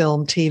Australian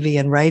Film, TV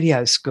and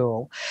Radio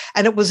School.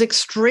 And it was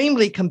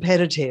extremely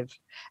competitive.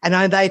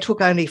 And they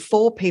took only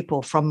 4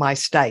 people from my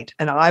state,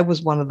 and I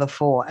was one of the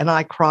 4. And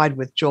I cried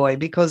with joy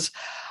because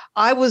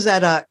I was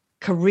at a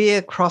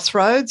career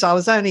crossroads. I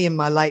was only in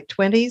my late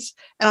 20s,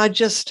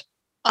 and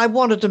I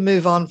wanted to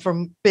move on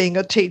from being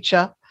a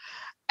teacher,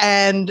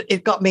 and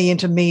it got me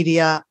into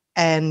media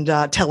and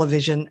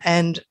television,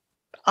 and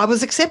I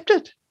was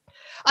accepted.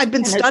 I'd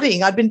been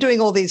studying, I'd been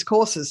doing all these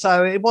courses,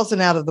 so it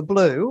wasn't out of the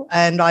blue,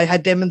 and I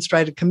had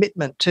demonstrated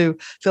commitment to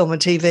film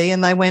and TV,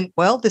 and they went,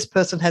 well, this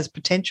person has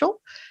potential,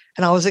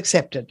 and I was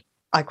accepted.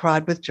 I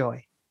cried with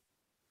joy.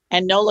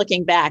 And no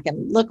looking back,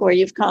 and look where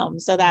you've come.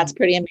 So that's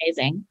pretty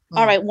amazing.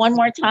 All right, one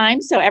more time.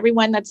 So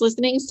everyone that's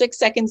listening, 6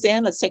 seconds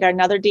in, let's take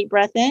another deep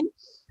breath in.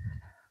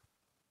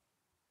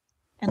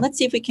 And let's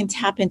see if we can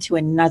tap into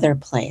another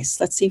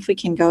place. Let's see if we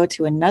can go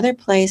to another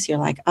place. You're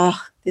like,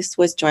 oh, this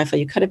was joyful.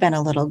 You could have been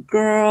a little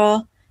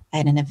girl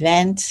at an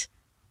event,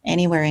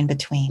 anywhere in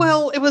between.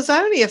 Well, it was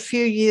only a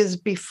few years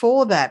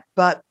before that,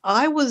 but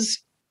I was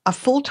a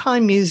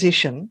full-time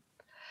musician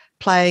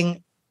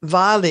playing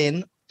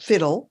violin,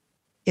 fiddle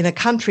in a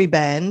country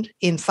band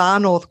in far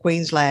north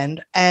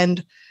Queensland.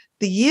 And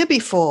the year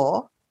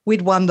before,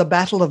 we'd won the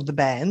Battle of the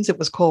Bands. It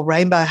was called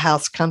Rainbow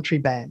House Country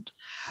Band.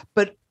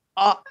 But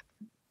I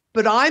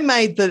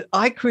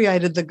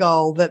created the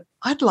goal that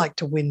I'd like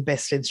to win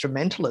Best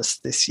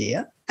Instrumentalist this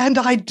year. And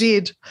I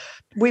did.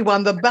 We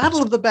won the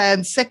Battle of the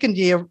Bands second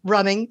year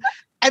running,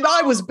 and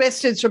I was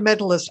best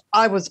instrumentalist.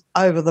 I was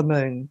over the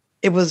moon.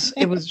 It was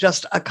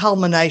just a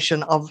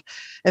culmination of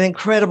an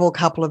incredible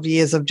couple of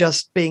years of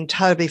just being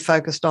totally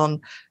focused on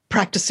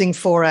practicing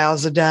 4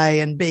 hours a day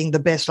and being the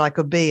best I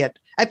could be at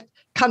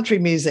country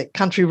music,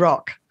 country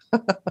rock.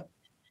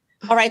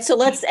 All right. So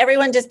let's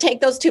everyone just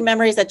take those two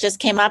memories that just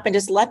came up and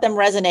just let them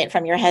resonate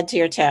from your head to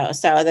your toe.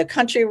 So the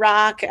country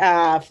rock,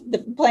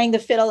 playing the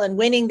fiddle and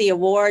winning the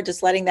award,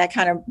 just letting that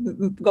kind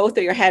of go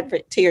through your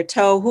head to your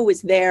toe. Who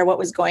was there? What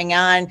was going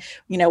on?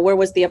 Where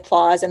was the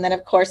applause? And then,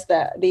 of course,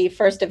 the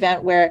first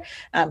event where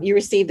you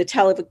received the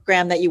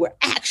telegram that you were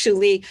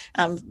actually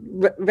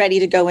ready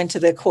to go into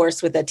the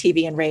course with the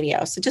TV and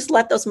radio. So just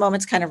let those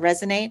moments kind of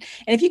resonate.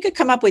 And if you could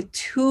come up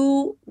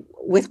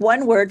with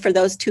one word for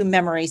those two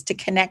memories to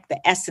connect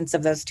the essence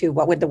of those two,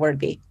 what would the word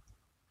be?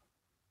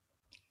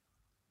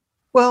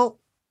 Well,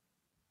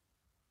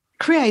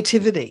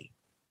 creativity.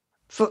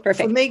 For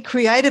me,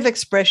 creative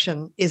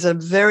expression is a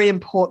very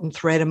important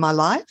thread in my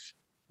life.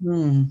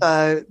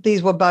 So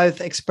these were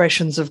both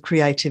expressions of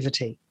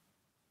creativity.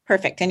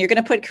 Perfect. And you're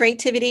going to put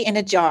creativity in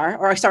a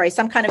jar,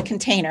 some kind of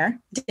container.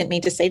 Didn't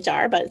mean to say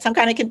jar, but some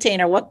kind of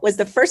container. What was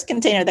the first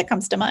container that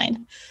comes to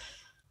mind?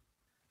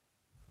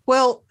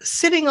 Well,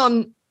 sitting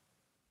on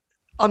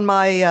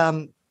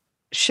my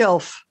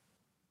shelf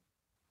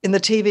in the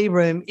TV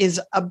room is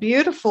a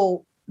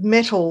beautiful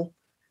metal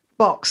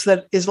box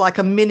that is like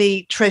a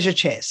mini treasure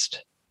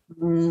chest.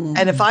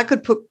 And if I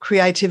could put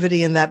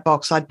creativity in that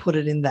box, I'd put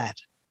it in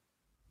that.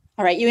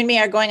 All right. You and me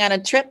are going on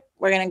a trip.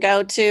 We're going to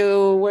go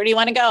to, where do you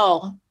want to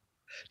go?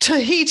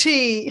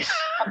 Tahiti.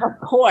 Of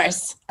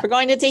course. We're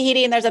going to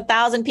Tahiti, and there's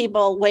 1,000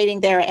 people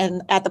waiting there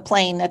and at the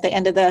plane at the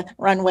end of the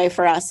runway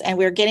for us. And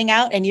we're getting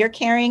out, and you're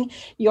carrying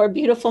your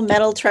beautiful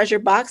metal treasure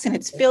box, and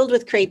it's filled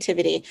with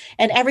creativity.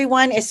 And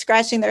everyone is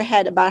scratching their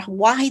head about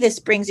why this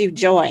brings you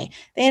joy.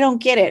 They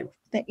don't get it.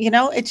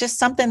 It's just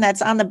something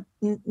that's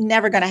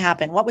never going to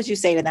happen. What would you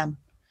say to them?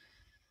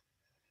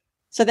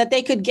 So that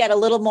they could get a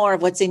little more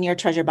of what's in your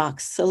treasure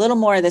box, a little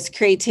more of this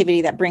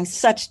creativity that brings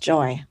such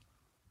joy.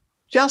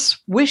 Just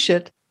wish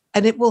it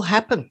and it will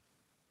happen.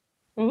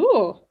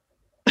 Ooh.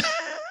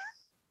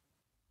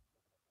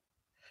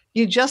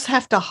 You just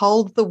have to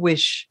hold the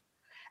wish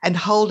and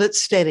hold it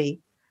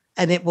steady,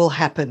 and it will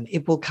happen.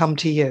 It will come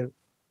to you.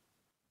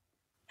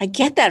 I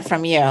get that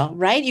from you,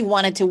 right? You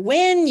wanted to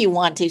win. You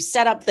want to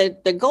set up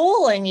the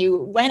goal, and you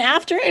went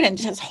after it and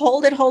just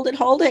hold it.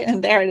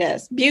 And there it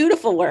is.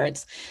 Beautiful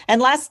words.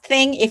 And last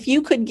thing, if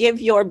you could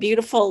give your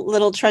beautiful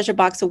little treasure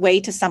box away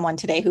to someone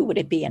today, who would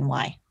it be and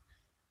why?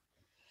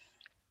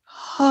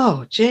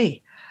 Oh,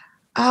 gee.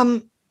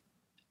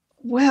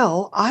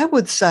 Well, I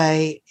would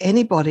say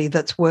anybody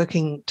that's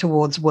working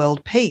towards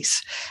world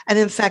peace. And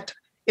in fact,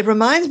 it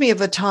reminds me of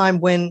a time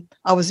when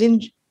I was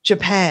in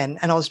Japan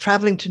and I was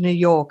traveling to New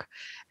York,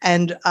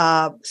 and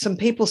some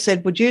people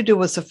said, would you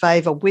do us a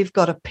favor? We've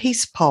got a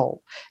peace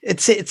poll.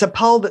 It's a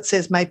poll that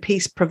says, may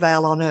peace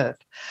prevail on earth.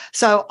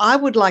 So I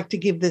would like to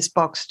give this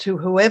box to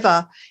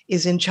whoever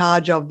is in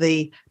charge of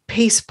the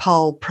Peace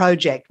Poll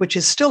project, which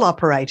is still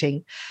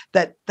operating,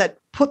 that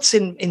puts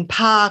in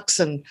parks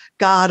and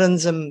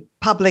gardens and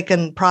public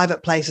and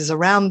private places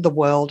around the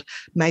world,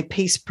 may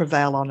peace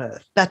prevail on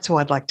earth. That's who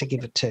I'd like to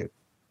give it to.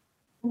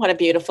 What a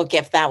beautiful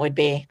gift that would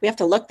be. We have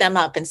to look them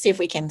up and see if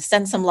we can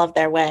send some love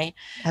their way.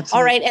 Absolutely.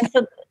 All right. And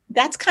so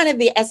that's kind of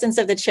the essence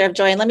of the Chair of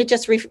Joy. And let me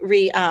just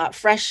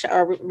refresh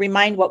or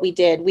remind what we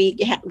did. We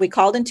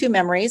called in two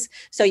memories.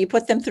 So you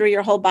put them through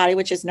your whole body,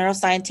 which is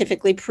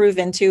neuroscientifically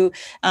proven to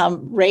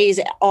raise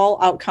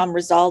all outcome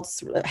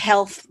results,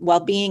 health,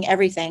 well-being,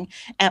 everything.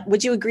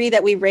 Would you agree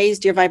that we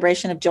raised your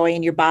vibration of joy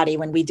in your body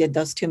when we did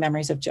those two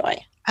memories of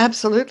joy?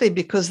 Absolutely,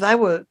 because they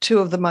were two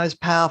of the most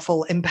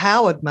powerful,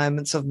 empowered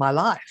moments of my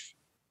life.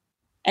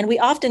 And we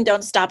often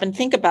don't stop and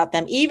think about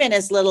them, even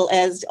as little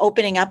as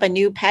opening up a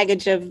new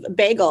package of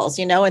bagels,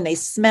 and they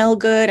smell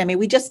good. I mean,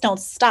 we just don't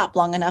stop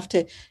long enough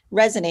to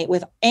resonate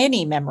with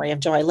any memory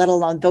of joy, let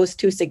alone those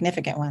two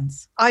significant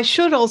ones. I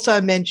should also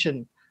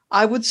mention,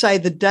 I would say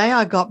the day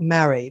we got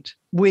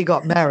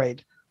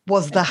married,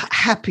 was the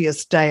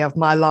happiest day of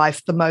my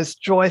life, the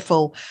most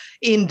joyful,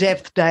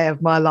 in-depth day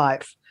of my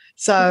life.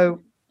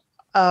 So,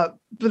 but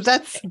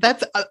that's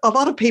a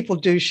lot of people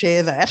do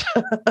share that.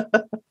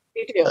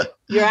 You do.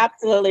 You're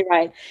absolutely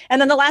right. And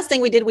then the last thing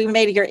we did, we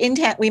made your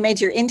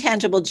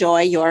intangible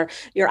joy, your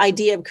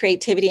idea of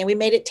creativity, and we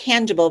made it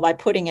tangible by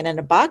putting it in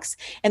a box.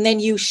 And then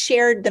you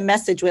shared the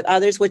message with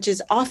others, which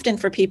is often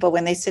for people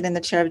when they sit in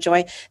the chair of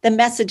joy, the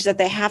message that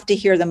they have to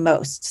hear the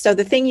most. So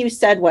the thing you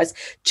said was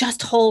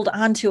just hold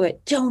on to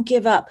it. Don't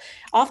give up.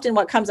 Often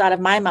what comes out of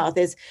my mouth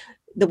is,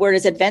 the word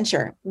is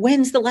adventure.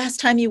 When's the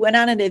last time you went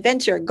on an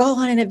adventure? Go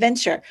on an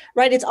adventure,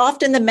 right? It's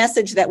often the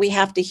message that we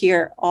have to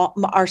hear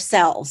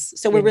ourselves.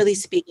 So we're really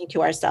speaking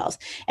to ourselves.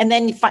 And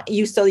then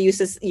you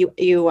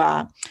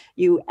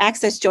you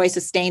accessed joy,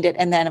 sustained it,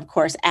 and then, of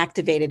course,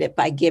 activated it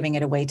by giving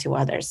it away to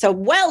others. So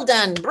well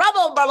done.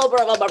 Bravo, bravo,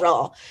 bravo,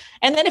 bravo.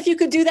 And then if you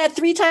could do that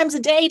 3 times a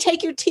day,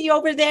 take your tea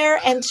over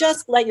there and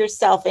just let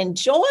yourself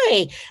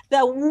enjoy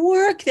the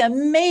work, the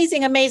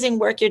amazing, amazing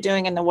work you're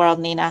doing in the world,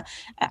 Nina.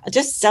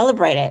 Just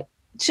celebrate it.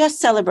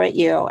 Just celebrate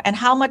you and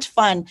how much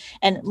fun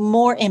and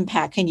more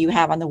impact can you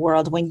have on the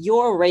world when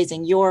you're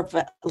raising your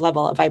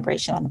level of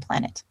vibration on the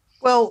planet.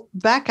 Well,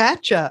 back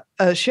at you,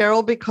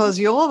 Cheryl, because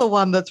you're the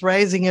one that's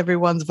raising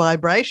everyone's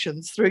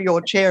vibrations through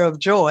your Chair of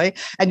Joy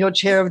and your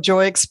Chair of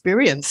Joy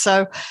experience.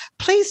 So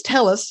please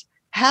tell us,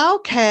 how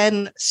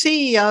can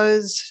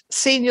CEOs,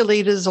 senior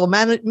leaders or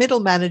middle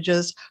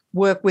managers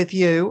work with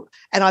you?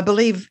 And I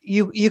believe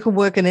you can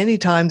work in any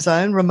time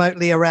zone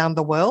remotely around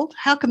the world.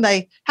 How can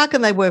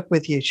they work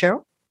with you,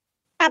 Cheryl?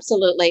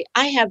 Absolutely.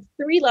 I have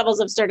 3 levels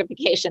of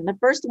certification. The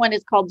first one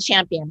is called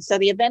champion. So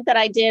the event that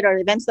I did or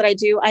events that I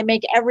do, I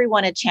make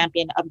everyone a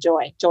champion of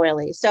joy,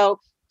 Joyly. So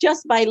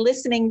just by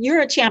listening,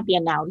 you're a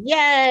champion now.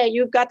 Yay,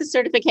 you've got the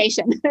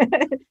certification.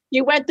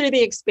 You went through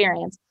the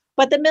experience.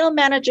 But the middle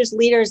managers,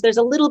 leaders, there's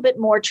a little bit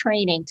more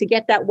training to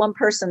get that one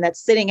person that's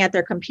sitting at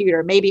their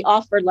computer, maybe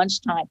off for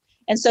lunchtime.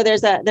 And so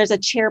there's a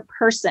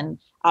chairperson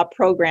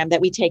program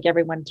that we take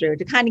everyone through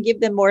to kind of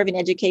give them more of an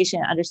education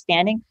and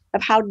understanding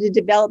of how to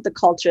develop the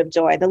culture of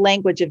joy, the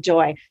language of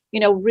joy,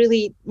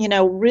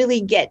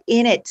 really get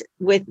in it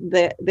with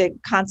the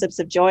concepts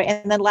of joy.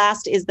 And then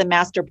last is the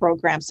master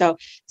program. So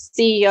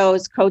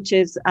CEOs,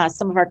 coaches,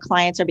 some of our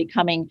clients are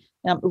becoming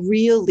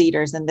real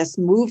leaders in this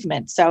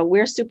movement. So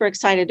we're super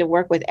excited to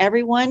work with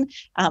everyone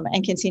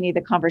and continue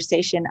the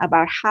conversation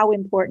about how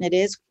important it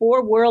is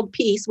for world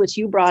peace, which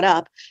you brought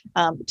up,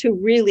 to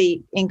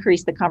really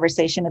increase the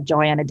conversation of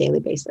joy on a daily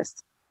basis.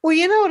 Well,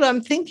 you know what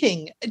I'm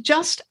thinking?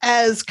 Just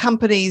as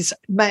companies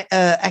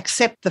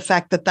accept the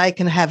fact that they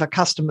can have a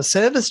customer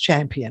service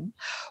champion,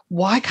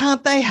 why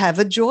can't they have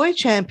a joy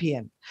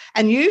champion?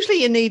 And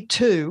usually you need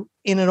 2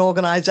 in an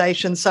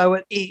organization,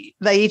 so they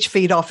each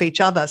feed off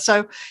each other.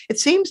 So it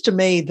seems to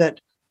me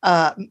that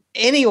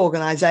any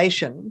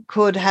organization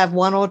could have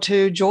 1 or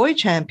 2 joy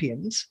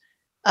champions,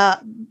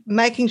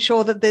 making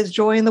sure that there's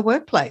joy in the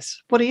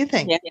workplace. What do you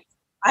think? Yeah.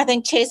 I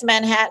think Chase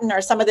Manhattan or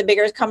some of the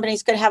bigger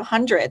companies could have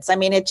hundreds. I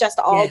mean, it just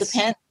all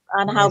depends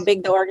on how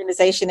big the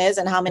organization is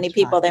and how many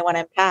people they want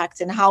to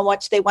impact and how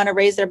much they want to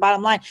raise their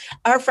bottom line.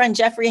 Our friend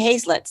Jeffrey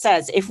Hazlett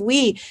says, if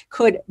we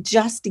could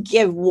just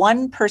give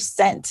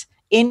 1%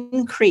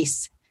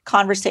 increase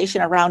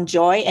conversation around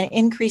joy and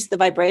increase the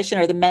vibration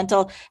or the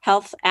mental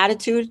health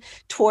attitude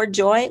toward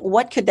joy,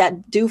 what could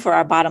that do for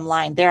our bottom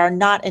line? There are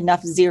not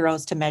enough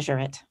zeros to measure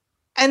it.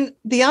 And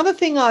the other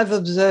thing I've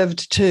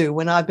observed too,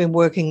 when I've been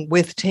working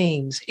with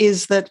teams,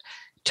 is that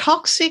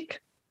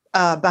toxic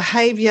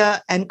behavior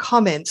and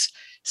comments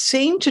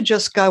seem to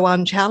just go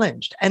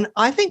unchallenged. And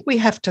I think we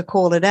have to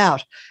call it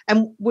out.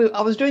 And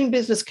I was doing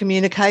business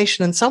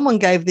communication and someone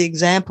gave the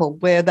example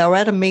where they were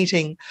at a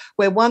meeting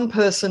where one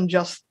person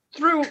just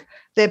threw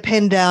their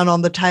pen down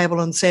on the table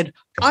and said,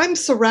 "I'm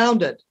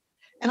surrounded."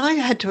 And I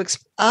had to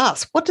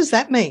ask, what does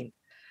that mean?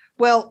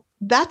 Well,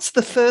 that's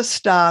the first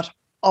start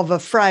of a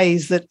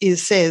phrase that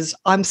says,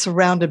 "I'm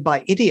surrounded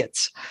by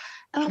idiots."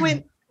 And I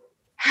went,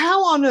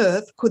 how on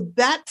earth could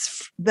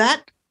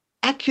that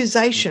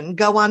accusation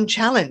go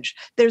unchallenged?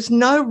 There's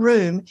no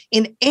room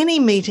in any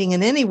meeting,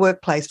 in any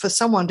workplace, for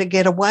someone to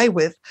get away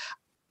with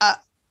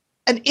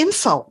an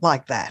insult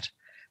like that.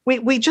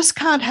 We just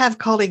can't have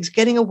colleagues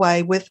getting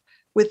away with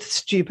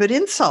stupid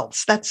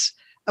insults.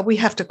 We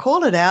have to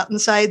call it out and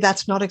say,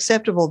 that's not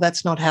acceptable.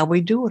 That's not how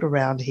we do it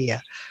around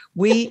here.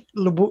 We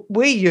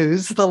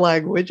use the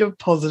language of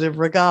positive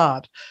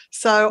regard.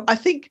 So I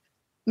think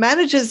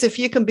managers, if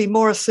you can be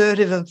more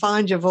assertive and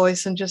find your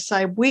voice and just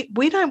say,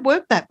 we don't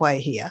work that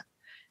way here,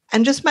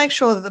 and just make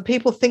sure that the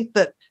people think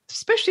that,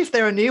 especially if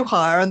they're a new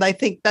hire and they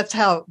think that's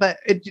how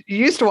it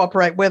used to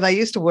operate where they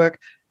used to work,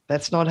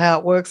 that's not how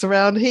it works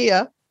around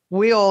here.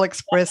 We all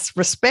express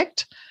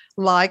respect,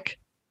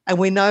 and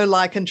we know,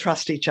 like, and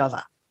trust each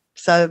other.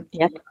 So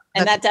yeah.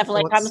 And that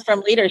definitely comes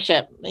from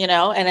leadership,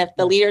 and if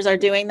the leaders are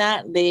doing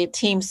that, the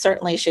team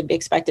certainly should be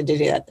expected to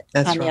do that.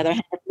 On the other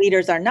hand, if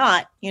leaders are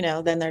not,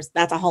 then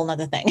that's a whole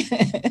nother thing.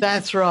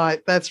 That's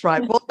right.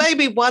 Well,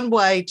 maybe one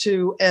way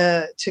to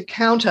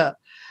counter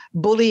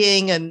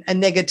bullying and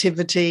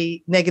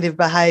negativity, negative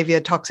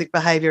behavior, toxic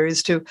behavior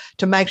is to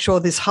make sure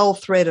this whole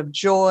thread of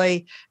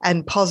joy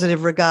and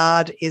positive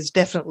regard is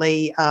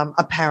definitely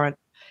apparent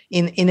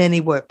in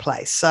any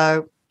workplace.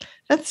 So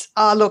that's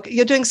look,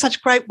 you're doing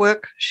such great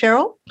work,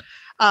 Cheryl.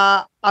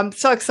 I'm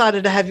so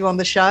excited to have you on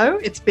the show.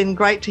 It's been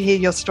great to hear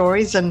your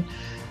stories, and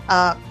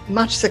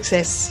much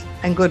success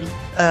and good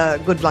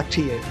luck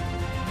to you.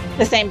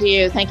 The same to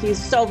you. Thank you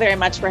so very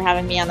much for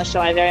having me on the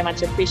show. I very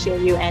much appreciate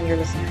you and your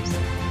listeners.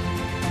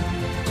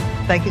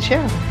 Thank you,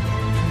 Cheryl.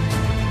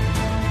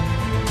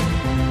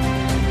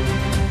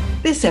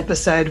 This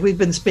episode, we've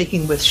been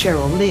speaking with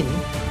Cheryl Lynn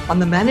on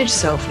the Manage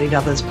Self, Lead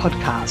Others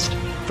podcast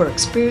for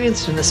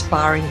experienced and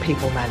aspiring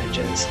people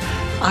managers.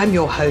 I'm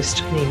your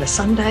host, Nina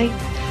Sunday.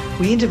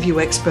 We interview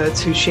experts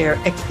who share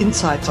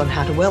insights on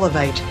how to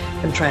elevate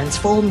and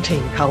transform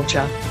team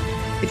culture.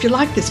 If you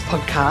like this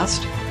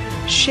podcast,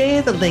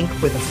 share the link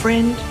with a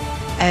friend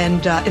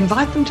and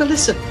invite them to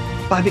listen.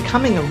 By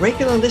becoming a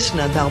regular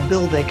listener, they'll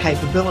build their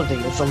capability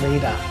as a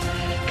leader.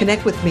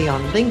 Connect with me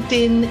on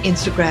LinkedIn,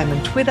 Instagram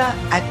and Twitter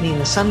at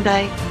Nina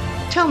Sunday.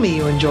 Tell me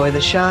you enjoy the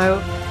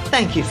show.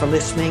 Thank you for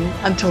listening.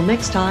 Until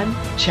next time,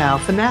 ciao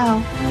for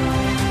now.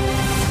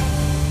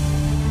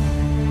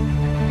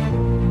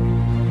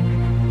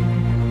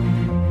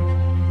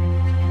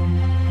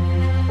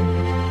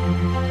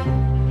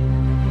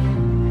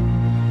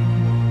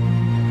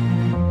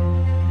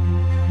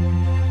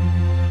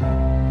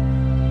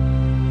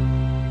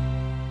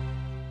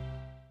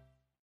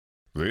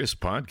 This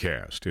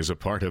podcast is a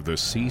part of the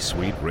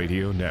C-Suite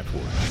Radio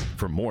Network.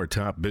 For more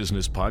top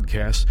business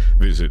podcasts,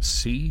 visit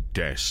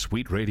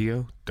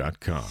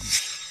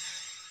c-suiteradio.com.